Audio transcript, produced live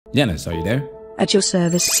Janice, are you there? At your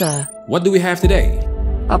service, sir. What do we have today?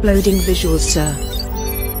 Uploading visuals, sir.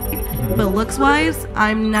 But looks-wise,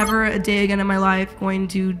 I'm never a day again in my life going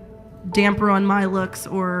to damper on my looks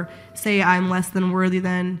or say I'm less than worthy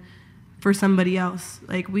than for somebody else.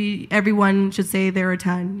 Like everyone should say they're a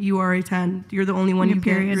 10. You are a 10. You're the only one you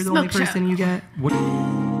get. You're the only person you get.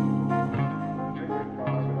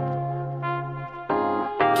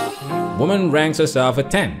 Woman ranks herself a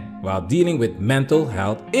 10 while dealing with mental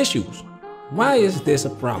health issues. Why is this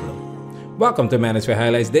a problem? Welcome to Manosphere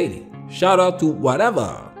Highlights Daily. Shout out to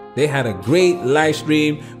Whatever. They had a great live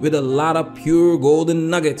stream with a lot of pure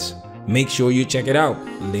golden nuggets. Make sure you check it out.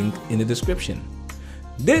 Link in the description.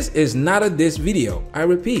 This is not a diss video. I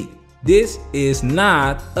repeat, this is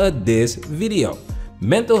not a diss video.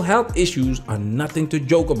 Mental health issues are nothing to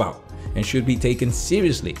joke about and should be taken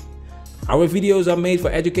seriously. Our videos are made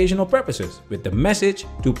for educational purposes with the message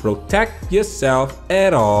to protect yourself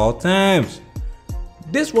at all times.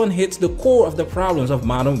 This one hits the core of the problems of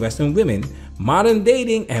modern Western women, modern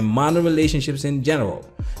dating, and modern relationships in general.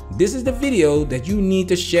 This is the video that you need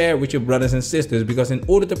to share with your brothers and sisters because in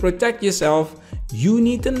order to protect yourself, you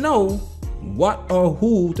need to know what or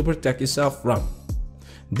who to protect yourself from.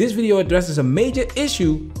 This video addresses a major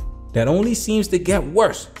issue that only seems to get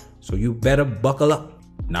worse, so you better buckle up.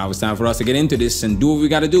 Now it's time for us to get into this and do what we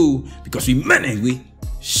gotta do because we manage, we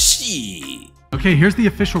shit. Okay, here's the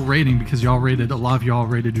official rating because a lot of y'all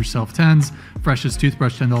rated yourself 10s. Freshest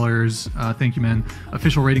toothbrush, $10. Thank you, man.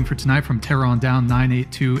 Official rating for tonight from Terra on down,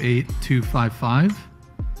 9828255.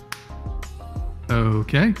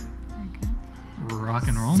 Okay. Rock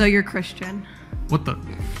and roll. So you're Christian. What the?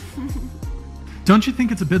 Don't you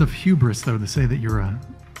think it's a bit of hubris, though, to say that you're a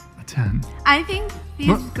 10? I think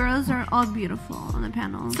these girls are all beautiful on the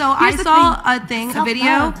panel. So I saw a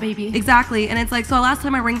video, baby. Exactly, and it's like, so last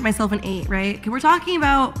time I ranked myself an 8, right? Okay, we're talking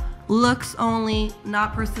about looks only,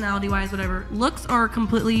 not personality-wise, whatever. Looks are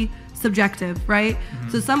completely subjective, right?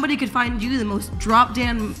 So somebody could find you the most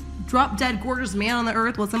drop-dead gorgeous man on the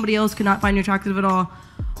earth, while somebody else could not find you attractive at all.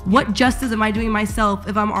 What justice am I doing myself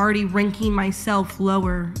if I'm already ranking myself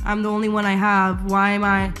lower? I'm the only one I have. Why am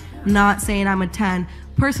I not saying I'm a 10?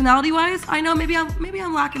 Personality-wise, I know maybe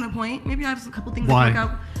I'm lacking a point. Maybe I have a couple things to work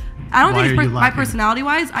out. I don't think it's my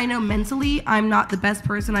personality-wise. I know mentally I'm not the best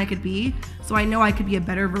person I could be, so I know I could be a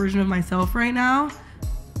better version of myself right now.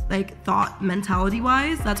 Like thought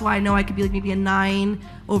mentality-wise, that's why I know I could be like maybe a 9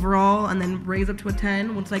 overall and then raise up to a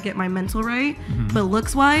 10 once I get my mental right. But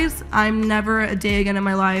looks-wise, I'm never a day again in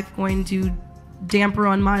my life going to damper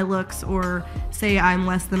on my looks or say I'm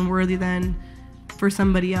less than worthy than for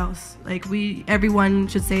somebody else. Like everyone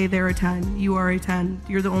should say they're a 10. You are a 10.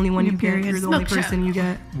 You're the only one you get. You're the only person you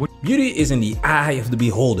get. Beauty is in the eye of the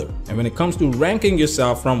beholder. And when it comes to ranking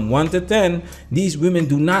yourself from 1 to 10, these women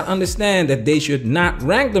do not understand that they should not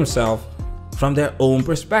rank themselves from their own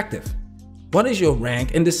perspective. What is your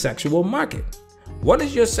rank in the sexual market? What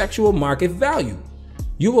is your sexual market value?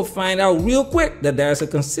 You will find out real quick that there is a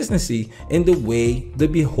consistency in the way the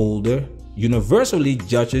beholder universally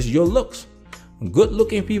judges your looks.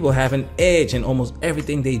 Good-looking people have an edge in almost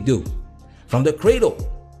everything they do. From the cradle,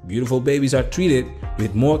 beautiful babies are treated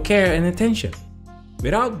with more care and attention.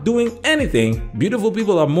 Without doing anything, beautiful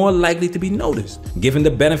people are more likely to be noticed, given the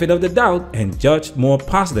benefit of the doubt, and judged more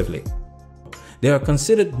positively. They are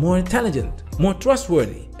considered more intelligent, more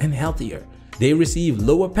trustworthy, and healthier. They receive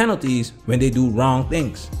lower penalties when they do wrong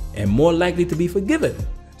things, and more likely to be forgiven.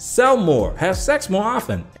 Sell more, have sex more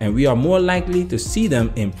often, and we are more likely to see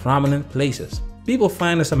them in prominent places. People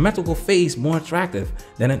find a symmetrical face more attractive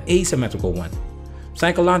than an asymmetrical one.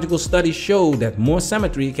 Psychological studies show that more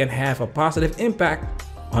symmetry can have a positive impact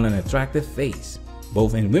on an attractive face,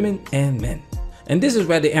 both in women and men. And this is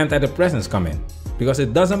where the antidepressants come in, because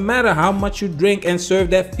it doesn't matter how much you drink and serve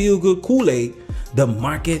that feel-good Kool-Aid, the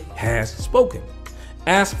market has spoken.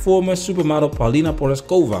 Ask former supermodel Paulina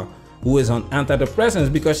Porizkova, who is on antidepressants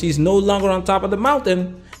because she's no longer on top of the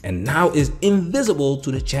mountain and now is invisible to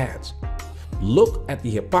the Chads. Look at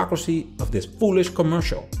the hypocrisy of this foolish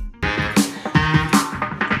commercial.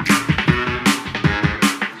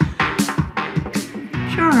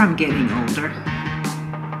 Sure, I'm getting older,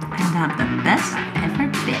 and I'm the best ever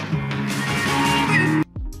been.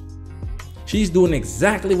 She's doing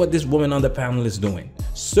exactly what this woman on the panel is doing.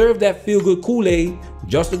 Serve that feel-good Kool-Aid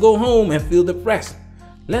just to go home and feel depressed.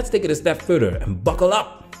 Let's take it a step further and buckle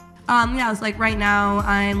up. Yeah, it's like right now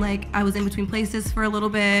I was in between places for a little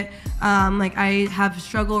bit. Like I have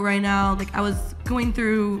struggle right now. Like I was going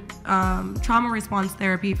through trauma response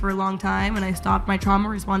therapy for a long time, and I stopped my trauma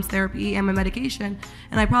response therapy and my medication,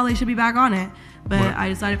 and I probably should be back on it. But I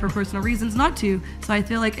decided for personal reasons not to. So I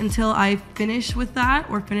feel like until I finish with that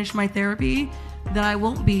or finish my therapy, that I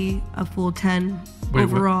won't be a full 10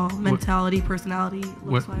 overall mentality, personality.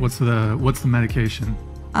 What's the medication?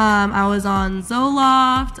 I was on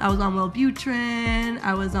Zoloft. I was on Wellbutrin.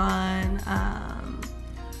 I was on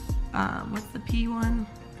what's the P one?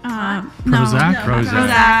 Prozac.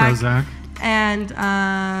 And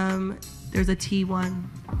there's a T one.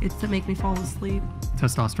 It's to make me fall asleep.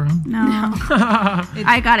 Testosterone? No.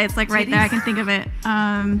 I got it. It's like right there. I can think of it.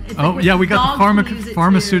 We got the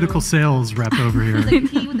pharmaceutical sales rep over here.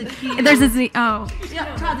 There's a Z. Oh.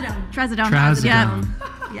 Yeah, Trazodone.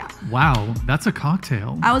 Yeah. Wow, that's a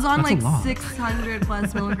cocktail. I was on That's like 600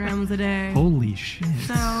 plus milligrams a day. Holy shit.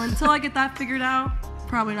 So until I get that figured out,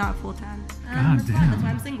 probably not full 10. God That's damn. fine. That's why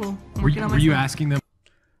I'm single. I'm Were working on you myself. asking them?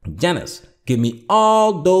 Janice, give me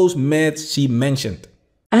all those meds she mentioned.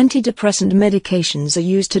 Antidepressant medications are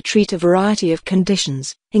used to treat a variety of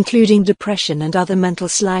conditions, including depression and other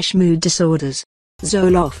mental/mood disorders.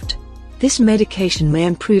 Zoloft. This medication may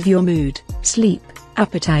improve your mood, sleep,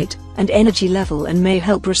 appetite, and energy level and may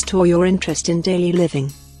help restore your interest in daily living.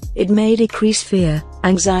 It may decrease fear,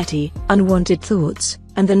 anxiety, unwanted thoughts,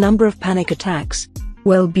 and the number of panic attacks.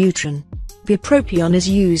 Wellbutrin. Bupropion is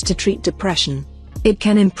used to treat depression. It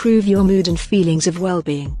can improve your mood and feelings of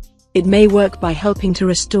well-being. It may work by helping to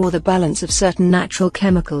restore the balance of certain natural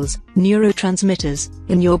chemicals, neurotransmitters,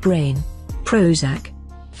 in your brain. Prozac.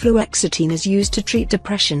 Fluoxetine is used to treat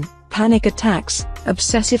depression, panic attacks,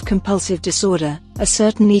 obsessive-compulsive disorder, a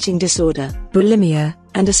certain eating disorder, bulimia,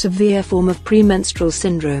 and a severe form of premenstrual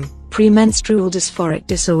syndrome, premenstrual dysphoric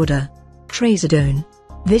disorder. Trazodone.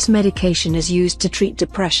 This medication is used to treat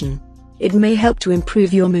depression. It may help to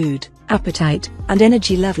improve your mood, appetite, and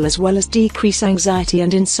energy level as well as decrease anxiety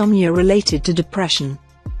and insomnia related to depression.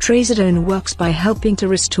 Trazodone works by helping to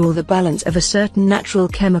restore the balance of a certain natural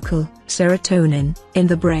chemical, serotonin, in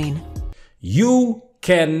the brain. You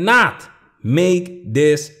cannot make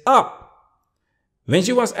this up. When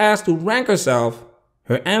she was asked to rank herself,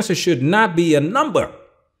 her answer should not be a number.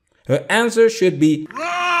 Her answer should be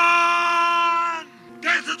Run!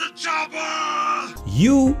 Get to the chopper!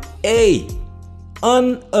 UA,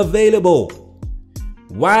 unavailable.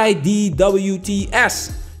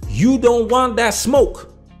 YDWTS, you don't want that smoke.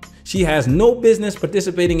 She has no business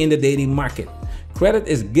participating in the dating market. Credit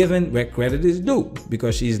is given where credit is due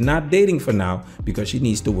because she's not dating for now because she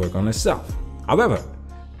needs to work on herself. However,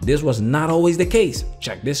 this was not always the case.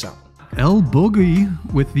 Check this out. El Boogie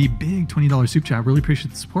with the big $20 soup chat. Really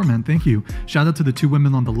appreciate the support, man. Thank you. Shout out to the two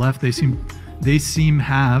women on the left. They seem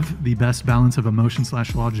have the best balance of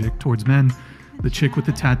emotion/logic towards men. The chick with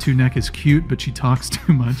the tattoo neck is cute, but she talks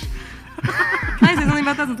too much. Can I say something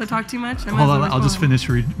about that since I talk too much? Hold on, I'll just finish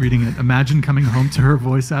reading it. Imagine coming home to her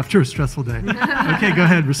voice after a stressful day. Okay, go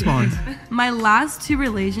ahead, respond. My last 2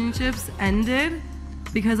 relationships ended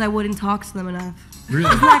because I wouldn't talk to them enough. Really?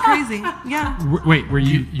 Isn't that crazy? Yeah. Wait, were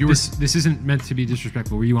you this isn't meant to be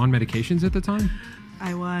disrespectful. Were you on medications at the time?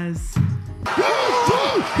 I was.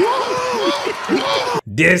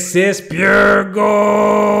 This is pure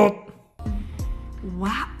gold.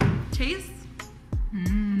 Wow. Chase?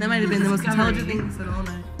 That might have been the most intelligent thing he said all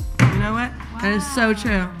night. You know what? That is so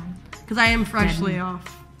true. Because I am freshly off.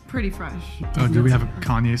 Pretty fresh. Oh, do we have a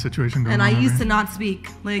Kanye situation going And on? I used over to not speak.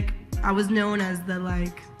 Like, I was known as the,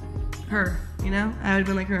 like, her, you know? I would have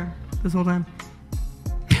been like her this whole time.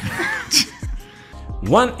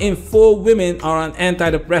 1 in 4 women are on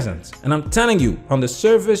antidepressants. And I'm telling you, on the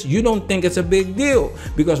surface, you don't think it's a big deal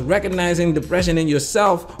because recognizing depression in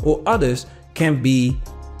yourself or others can be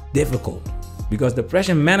difficult because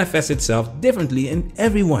depression manifests itself differently in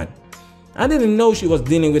everyone. I didn't know she was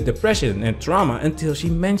dealing with depression and trauma until she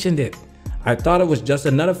mentioned it. I thought it was just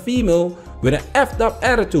another female with an effed up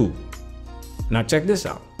attitude. Now check this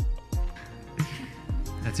out.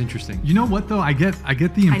 That's interesting. You know what though? I get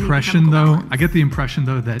the impression chemical though. balance. I get the impression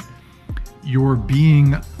though that you're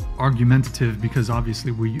being argumentative because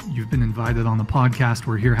obviously you've been invited on the podcast.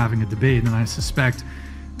 We're here having a debate, and I suspect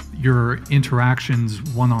your interactions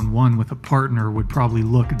one-on-one with a partner would probably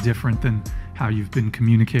look different than how you've been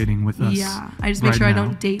communicating with us. Yeah. I just make right sure I now.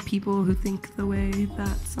 don't date people who think the way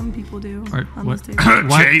that some people do All right, on what- this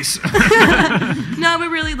table. Chase. No,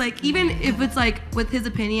 but really, like, even if it's like with his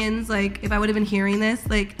opinions, like if I would have been hearing this,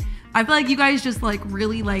 like I feel like you guys just like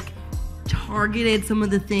really like targeted some of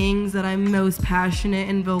the things that I'm most passionate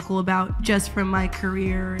and vocal about just from my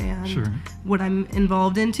career and what I'm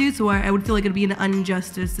involved into. So I would feel like it'd be an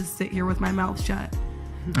injustice to sit here with my mouth shut.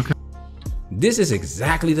 Okay. This is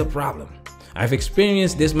exactly the problem. I've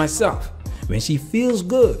experienced this myself. When she feels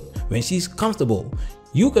good, when she's comfortable,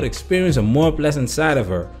 you could experience a more pleasant side of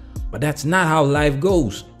her, but that's not how life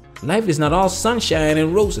goes. Life is not all sunshine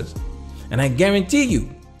and roses. And I guarantee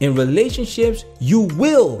you, in relationships, you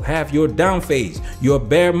will have your down phase, your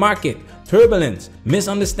bear market, turbulence,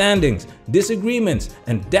 misunderstandings, disagreements,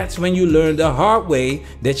 and that's when you learn the hard way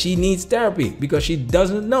that she needs therapy because she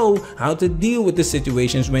doesn't know how to deal with the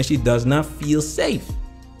situations when she does not feel safe,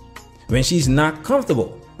 when she's not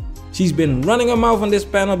comfortable. She's been running her mouth on this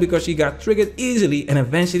panel because she got triggered easily and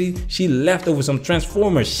eventually she left over some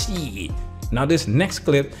Transformer shit. Now this next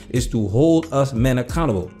clip is to hold us men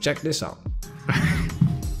accountable. Check this out.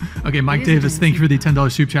 Okay, Mike Davis, thank you for the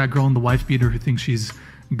 $10 super chat. Girl in the wife beater who thinks she's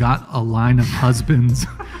got a line of husbands.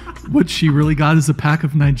 What she really got is a pack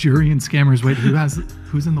of Nigerian scammers. Wait,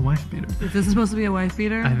 who's in the wife beater? Is this supposed to be a wife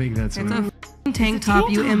beater? I think that's it's what a tank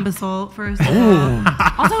top, you imbecile, first of all.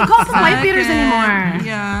 Also, who calls them wife beaters anymore?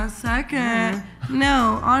 Yeah, second.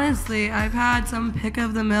 No, honestly, I've had some pick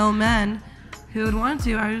of the mill men who would want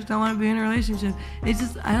to. I just don't want to be in a relationship. It's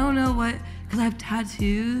just, I don't know what, because I have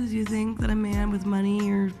tattoos. You think that a man with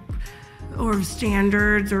money or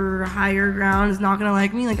standards or higher ground is not gonna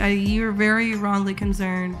like me? Like, you're very wrongly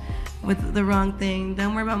concerned with the wrong thing.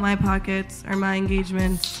 Don't worry about my pockets or my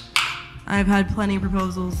engagements. I've had plenty of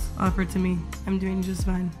proposals offered to me. I'm doing just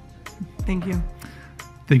fine. Thank you.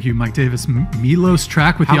 Thank you, Mike Davis. Milos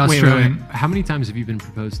Track with the Australian. Wait. How many times have you been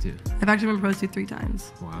proposed to? I've actually been proposed to 3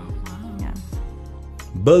 times. Wow. Yeah.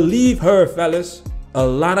 Believe her, fellas. A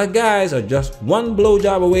lot of guys are just one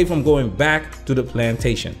blowjob away from going back to the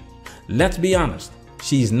plantation. Let's be honest,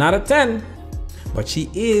 she's not a 10, but she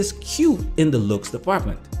is cute in the looks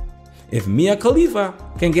department. If Mia Khalifa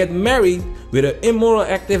can get married with her immoral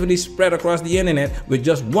activity spread across the internet with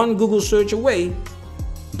just one Google search away,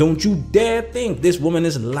 don't you dare think this woman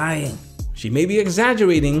is lying. She may be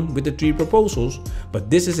exaggerating with the 3 proposals, but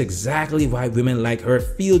this is exactly why women like her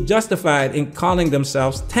feel justified in calling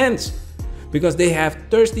themselves 10s, because they have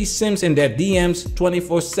thirsty sims in their DMs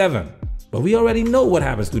 24/7. But we already know what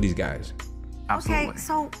happens to these guys. Absolutely. Okay,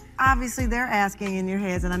 so obviously they're asking in your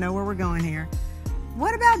heads, and I know where we're going here.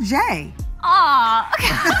 What about Jay? Aw.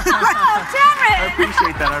 Oh, damn it.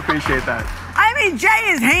 I appreciate that. I mean,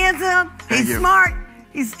 Jay is handsome. He's smart.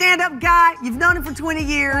 He's a stand-up guy. You've known him for 20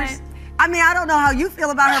 years. Right. I mean, I don't know how you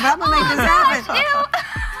feel about her, but I'm gonna make this happen.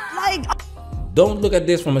 Like, don't look at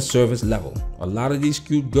this from a surface level. A lot of these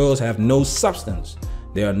cute girls have no substance.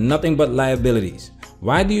 They are nothing but liabilities.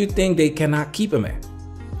 Why do you think they cannot keep a man?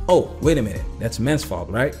 Oh, wait a minute. That's men's fault,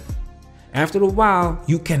 right? After a while,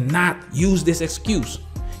 you cannot use this excuse.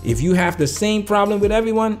 If you have the same problem with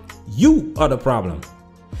everyone, you are the problem.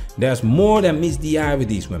 There's more than meets the eye with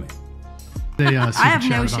these women. I have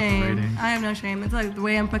no shame. I have no shame. It's like the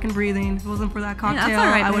way I'm fucking breathing. If it wasn't for that cocktail,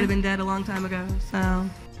 I would have been dead a long time ago. So,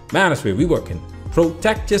 Manosphere, we working.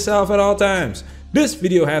 Protect yourself at all times. This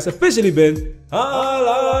video has officially been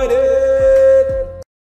highlighted.